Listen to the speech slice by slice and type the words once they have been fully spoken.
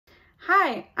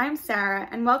Hi, I'm Sarah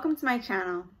and welcome to my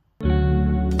channel.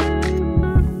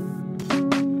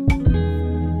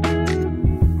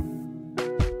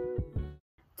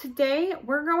 Today,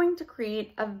 we're going to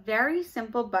create a very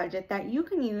simple budget that you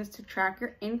can use to track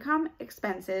your income,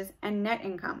 expenses, and net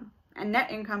income. And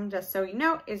net income, just so you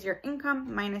know, is your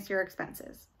income minus your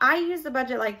expenses. I used a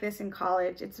budget like this in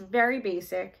college. It's very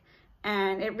basic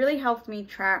and it really helped me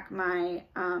track my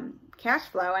cash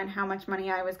flow and how much money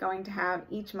I was going to have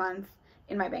each month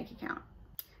in my bank account.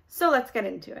 So let's get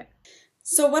into it.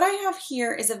 So what I have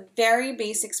here is a very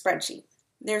basic spreadsheet.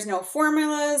 There's no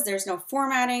formulas, there's no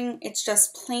formatting, it's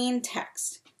just plain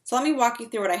text. So let me walk you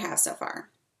through what I have so far.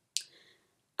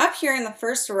 Up here in the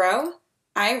first row,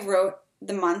 I wrote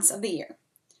the months of the year.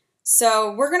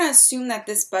 So we're going to assume that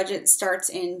this budget starts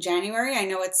in January. I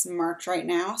know it's March right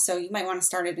now, so you might want to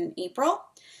start it in April.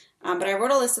 But I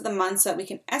wrote a list of the months so that we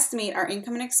can estimate our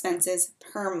income and expenses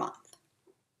per month.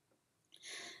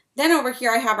 Then over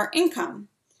here I have our income.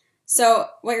 So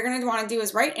what you're going to want to do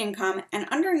is write income, and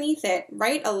underneath it,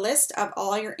 write a list of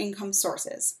all your income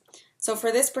sources. So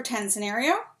for this pretend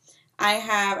scenario, I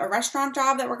have a restaurant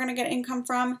job that we're going to get income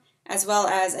from, as well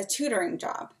as a tutoring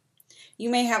job. You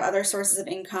may have other sources of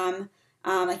income,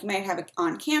 like you might have an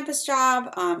on-campus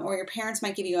job, or your parents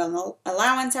might give you an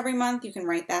allowance every month. You can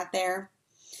write that there.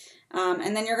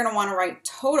 And then you're going to want to write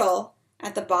total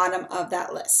at the bottom of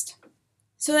that list.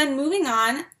 So then moving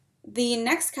on, the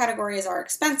next category is our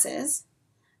expenses.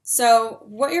 So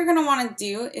what you're going to want to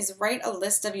do is write a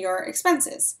list of your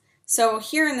expenses. So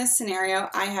here in this scenario,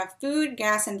 I have food,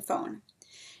 gas, and phone.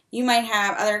 You might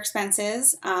have other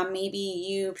expenses. Maybe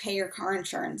you pay your car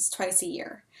insurance twice a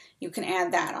year. You can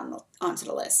add that onto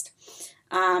the list.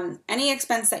 Any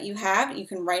expense that you have, you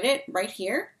can write it right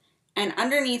here. And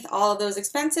underneath all of those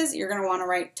expenses, you're going to want to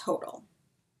write total.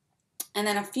 And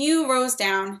then a few rows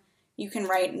down, you can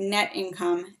write net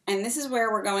income, and this is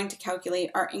where we're going to calculate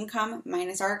our income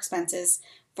minus our expenses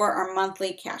for our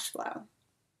monthly cash flow.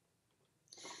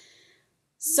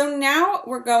 So now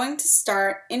we're going to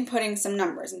start inputting some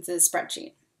numbers into the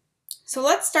spreadsheet. So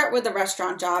let's start with the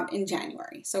restaurant job in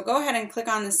January. So go ahead and click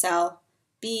on the cell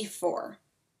B4.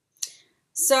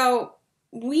 So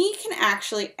we can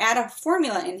actually add a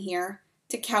formula in here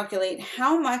to calculate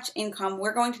how much income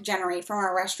we're going to generate from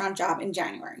our restaurant job in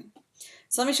January.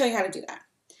 So let me show you how to do that.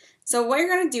 So what you're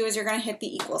going to do is you're going to hit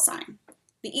the equal sign.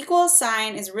 The equal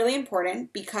sign is really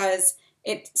important because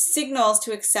it signals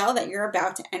to Excel that you're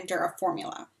about to enter a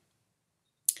formula.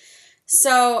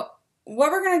 So what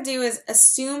we're going to do is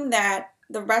assume that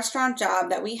the restaurant job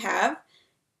that we have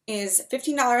is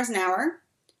 $15 an hour.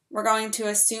 We're going to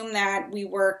assume that we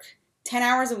work 10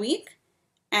 hours a week,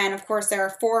 and of course there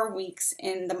are 4 weeks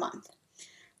in the month.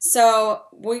 So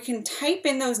we can type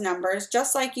in those numbers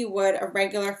just like you would a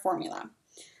regular formula.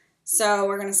 So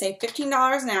we're going to say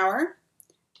 $15 an hour.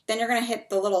 Then you're going to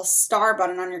hit the little star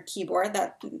button on your keyboard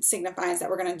that signifies that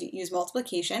we're going to use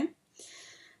multiplication.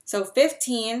 So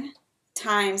 15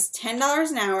 times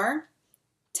 $10 an hour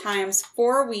times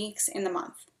 4 weeks in the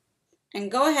month.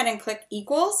 And go ahead and click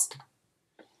equals,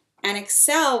 and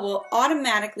Excel will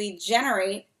automatically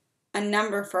generate a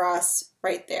number for us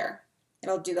right there.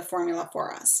 It'll do the formula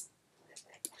for us.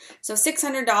 So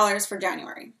 $600 for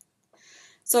January.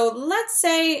 So let's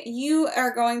say you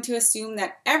are going to assume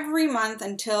that every month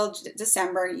until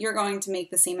December, you're going to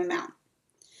make the same amount.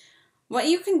 What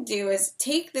you can do is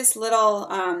take this little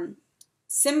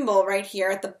symbol right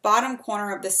here at the bottom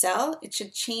corner of the cell. It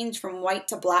should change from white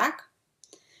to black.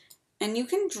 And you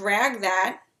can drag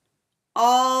that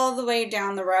all the way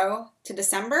down the row to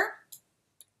December,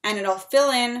 and it'll fill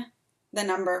in the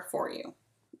number for you.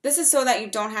 This is so that you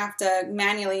don't have to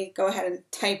manually go ahead and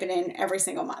type it in every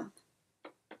single month.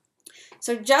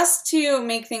 So just to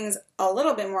make things a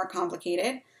little bit more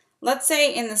complicated, let's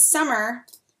say in the summer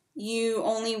you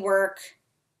only work,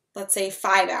 let's say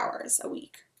 5 hours a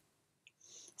week.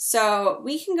 So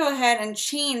we can go ahead and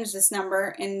change this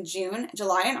number in June,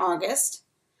 July, and August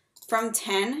from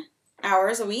 10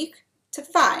 hours a week to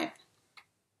 5.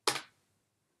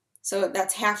 So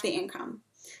that's half the income.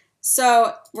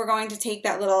 So we're going to take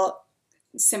that little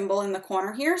symbol in the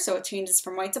corner here, so it changes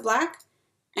from white to black,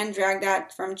 and drag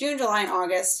that from June, July, and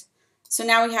August. So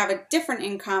now we have a different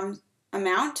income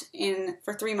amount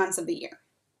for 3 months of the year.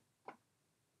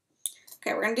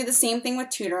 Okay, we're going to do the same thing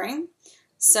with tutoring.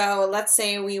 So let's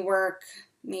say we work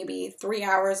maybe 3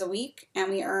 hours a week and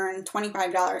we earn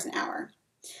 $25 an hour.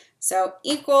 So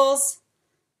equals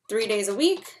 3 days a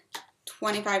week,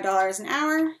 $25 an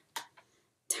hour,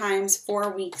 times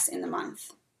 4 weeks in the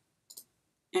month.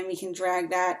 And we can drag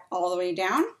that all the way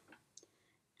down.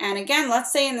 And again,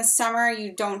 let's say in the summer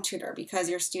you don't tutor because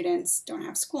your students don't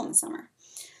have school in the summer.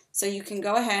 So you can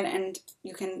go ahead and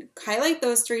you can highlight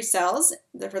those 3 cells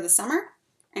for the summer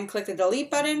and click the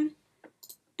delete button.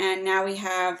 And now we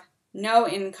have no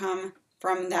income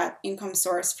from that income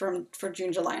source for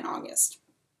June, July, and August.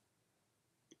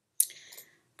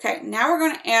 Okay, now we're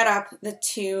going to add up the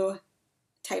 2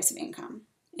 types of income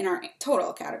in our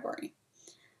total category.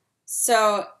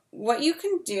 So what you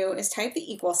can do is type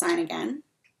the equal sign again.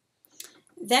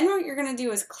 Then what you're going to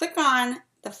do is click on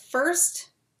the first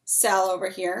cell over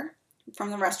here from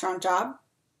the restaurant job,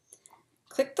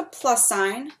 click the plus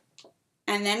sign,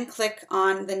 and then click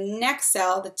on the next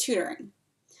cell, the tutoring.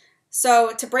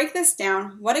 So to break this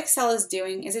down, what Excel is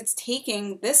doing is it's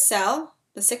taking this cell,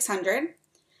 the 600,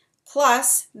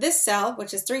 plus this cell,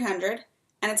 which is 300,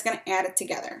 and it's going to add it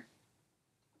together.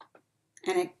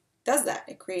 And it does that.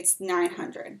 It creates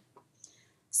 900.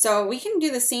 So we can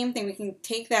do the same thing. We can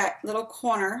take that little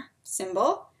corner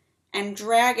symbol and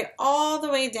drag it all the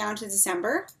way down to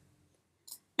December.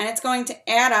 And it's going to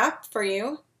add up for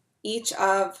you each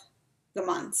of the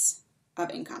months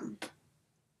of income.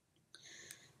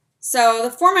 So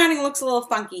the formatting looks a little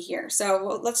funky here.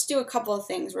 So let's do a couple of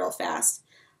things real fast.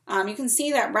 You can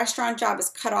see that restaurant job is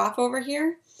cut off over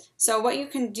here. So what you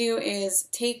can do is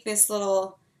take this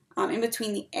little, in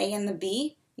between the A and the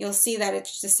B, you'll see that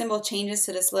the symbol changes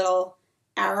to this little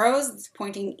arrows that's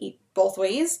pointing both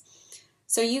ways.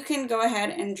 So you can go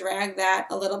ahead and drag that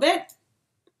a little bit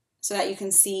so that you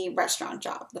can see restaurant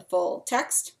job, the full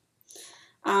text.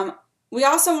 We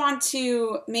also want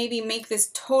to maybe make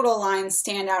this total line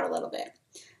stand out a little bit.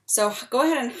 So go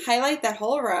ahead and highlight that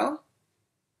whole row,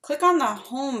 click on the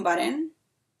home button,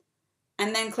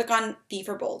 and then click on B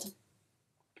for bold.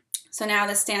 So now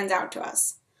this stands out to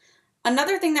us.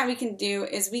 Another thing that we can do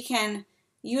is we can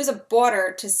use a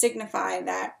border to signify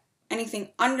that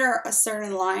anything under a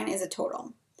certain line is a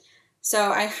total.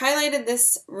 So I highlighted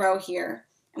this row here,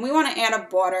 and we want to add a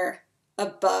border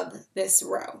above this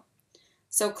row.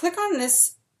 So click on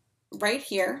this right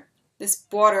here, this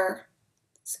border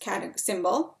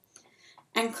symbol,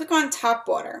 and click on top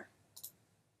border.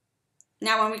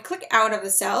 Now when we click out of the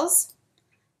cells,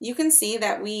 you can see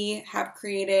that we have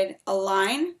created a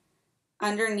line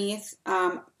underneath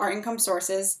our income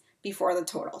sources before the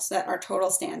total, so that our total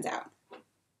stands out.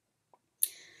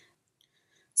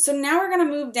 So now we're going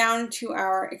to move down to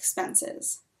our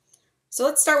expenses. So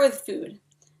let's start with food.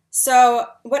 So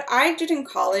what I did in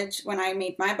college when I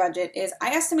made my budget is I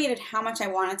estimated how much I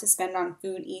wanted to spend on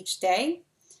food each day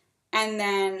and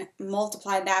then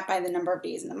multiplied that by the number of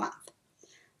days in the month.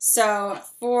 So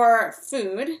for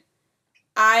food,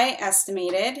 I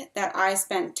estimated that I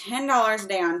spent $10 a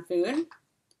day on food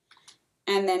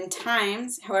and then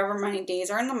times however many days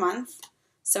are in the month.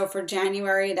 So for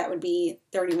January, that would be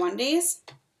 31 days,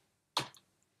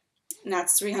 and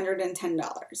that's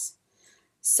 $310.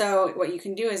 So what you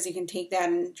can do is you can take that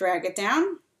and drag it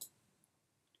down,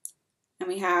 and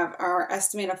we have our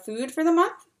estimate of food for the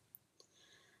month.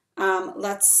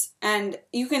 And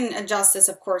you can adjust this,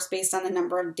 of course, based on the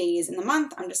number of days in the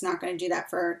month. I'm just not going to do that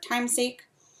for time's sake,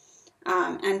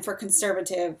 and for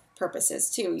conservative purposes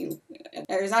too.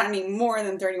 There's not any more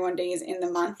than 31 days in the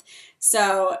month,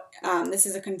 so this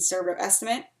is a conservative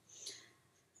estimate.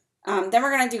 Then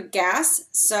we're going to do gas.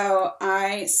 So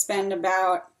I spend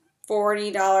about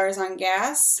 $40 on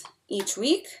gas each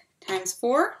week times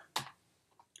 4,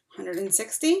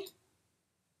 160.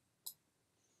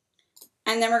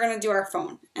 And then we're going to do our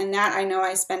phone. And that I know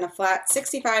I spend a flat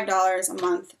 $65 a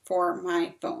month for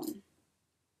my phone.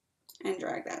 And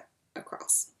drag that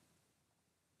across.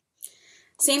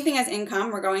 Same thing as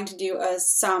income. We're going to do a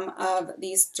sum of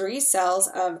these 3 cells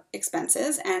of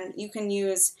expenses. And you can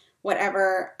use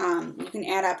whatever, you can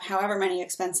add up however many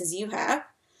expenses you have.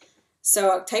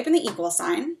 So type in the equal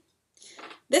sign.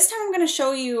 This time I'm going to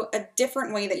show you a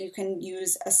different way that you can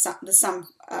use the sum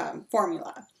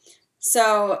formula.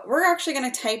 So we're actually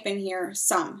going to type in here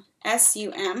sum,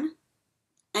 S-U-M,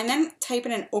 and then type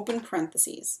in an open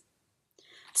parentheses.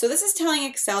 So this is telling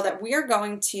Excel that we are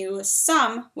going to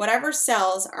sum whatever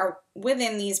cells are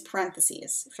within these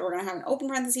parentheses. So we're going to have an open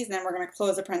parentheses, and then we're going to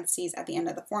close the parentheses at the end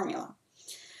of the formula.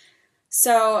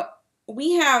 So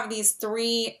we have these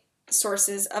 3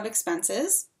 sources of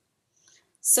expenses.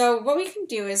 So what we can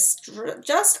do is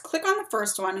just click on the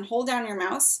first one and hold down your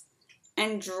mouse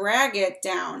and drag it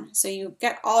down so you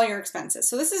get all your expenses.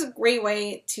 So this is a great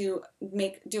way to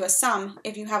do a sum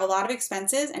if you have a lot of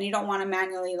expenses and you don't want to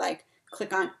manually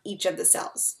click on each of the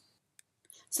cells.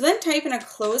 So then type in a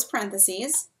close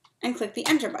parentheses and click the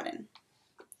enter button.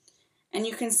 And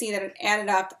you can see that it added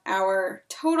up our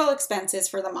total expenses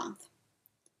for the month.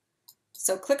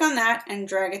 So click on that and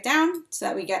drag it down so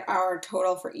that we get our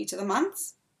total for each of the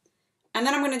months. And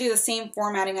then I'm going to do the same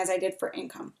formatting as I did for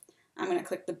income. I'm going to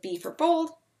click the B for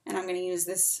bold, and I'm going to use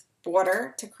this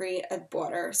border to create a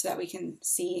border so that we can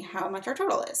see how much our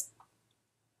total is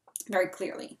very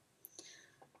clearly.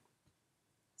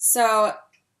 So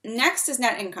next is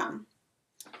net income.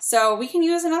 So we can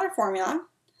use another formula.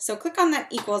 So click on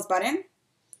that equals button,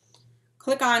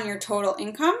 click on your total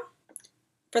income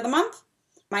for the month,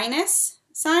 minus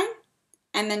sign,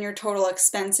 and then your total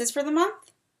expenses for the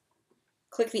month.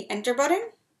 Click the enter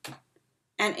button,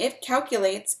 and it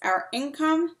calculates our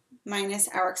income minus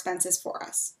our expenses for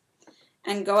us.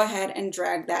 And go ahead and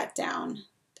drag that down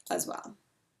as well.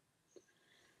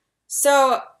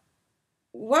 So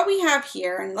what we have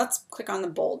here, and let's click on the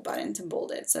bold button to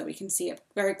bold it so we can see it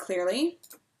very clearly.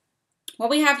 What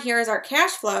we have here is our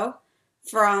cash flow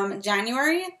from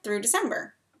January through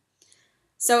December.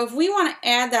 So if we want to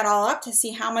add that all up to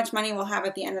see how much money we'll have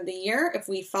at the end of the year if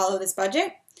we follow this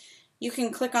budget, you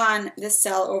can click on this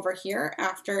cell over here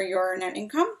after your net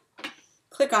income,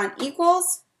 click on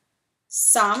equals,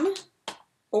 sum,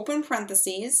 open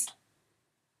parentheses,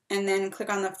 and then click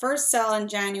on the first cell in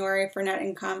January for net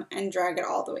income and drag it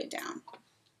all the way down.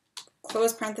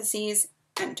 Close parentheses,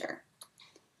 enter.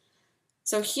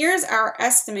 So here's our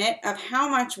estimate of how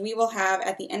much we will have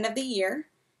at the end of the year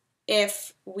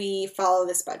if we follow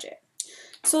this budget.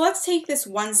 So let's take this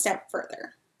one step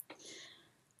further.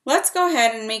 Let's go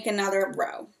ahead and make another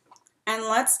row, and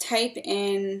let's type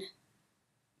in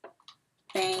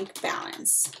bank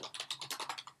balance.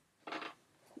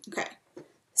 Okay,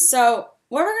 so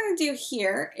what we're going to do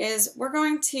here is we're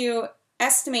going to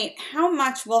estimate how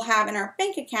much we'll have in our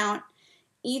bank account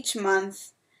each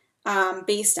month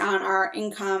based on our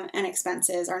income and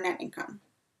expenses, our net income.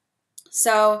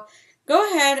 So go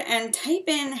ahead and type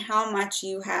in how much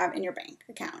you have in your bank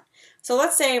account. So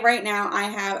let's say right now I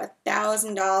have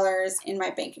 $1,000 in my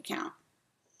bank account.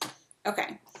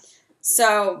 Okay,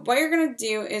 so what you're going to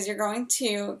do is you're going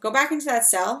to go back into that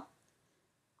cell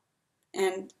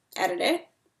and edit it.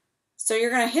 So you're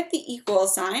going to hit the equal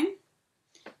sign,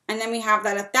 and then we have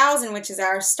that 1,000, which is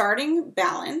our starting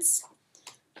balance,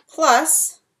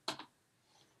 plus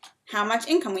how much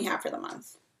income we have for the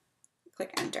month.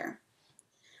 Click enter.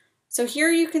 So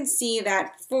here you can see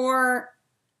that for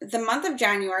the month of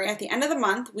January, at the end of the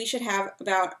month, we should have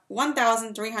about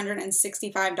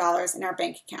 $1,365 in our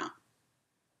bank account.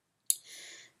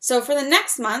 So for the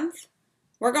next month,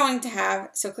 we're going to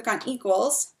have, so click on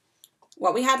equals,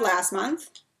 what we had last month,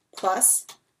 plus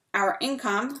our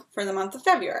income for the month of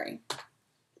February.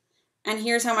 And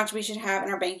here's how much we should have in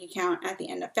our bank account at the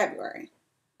end of February.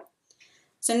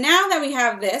 So now that we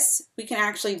have this, we can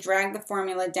actually drag the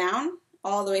formula down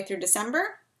all the way through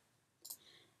December,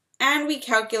 and we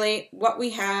calculate what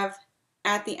we have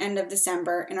at the end of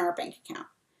December in our bank account.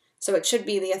 So it should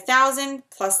be the 1,000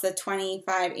 plus the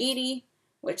 2,580,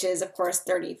 which is of course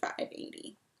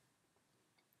 3,580.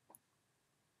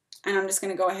 And I'm just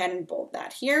going to go ahead and bold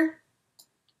that here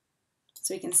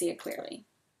so we can see it clearly.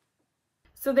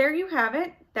 So there you have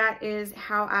it. That is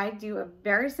how I do a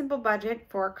very simple budget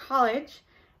for college,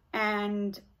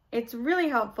 and it's really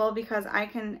helpful because I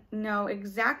can know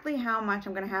exactly how much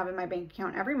I'm going to have in my bank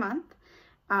account every month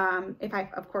if I,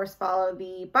 of course, follow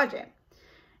the budget.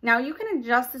 Now, you can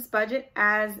adjust this budget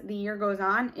as the year goes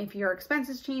on. If your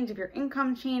expenses change, if your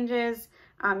income changes,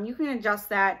 you can adjust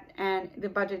that, and the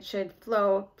budget should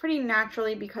flow pretty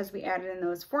naturally because we added in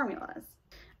those formulas.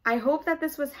 I hope that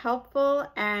this was helpful,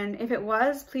 and if it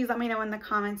was, please let me know in the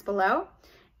comments below,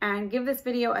 and give this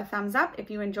video a thumbs up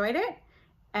if you enjoyed it.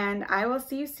 And I will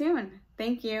see you soon.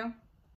 Thank you.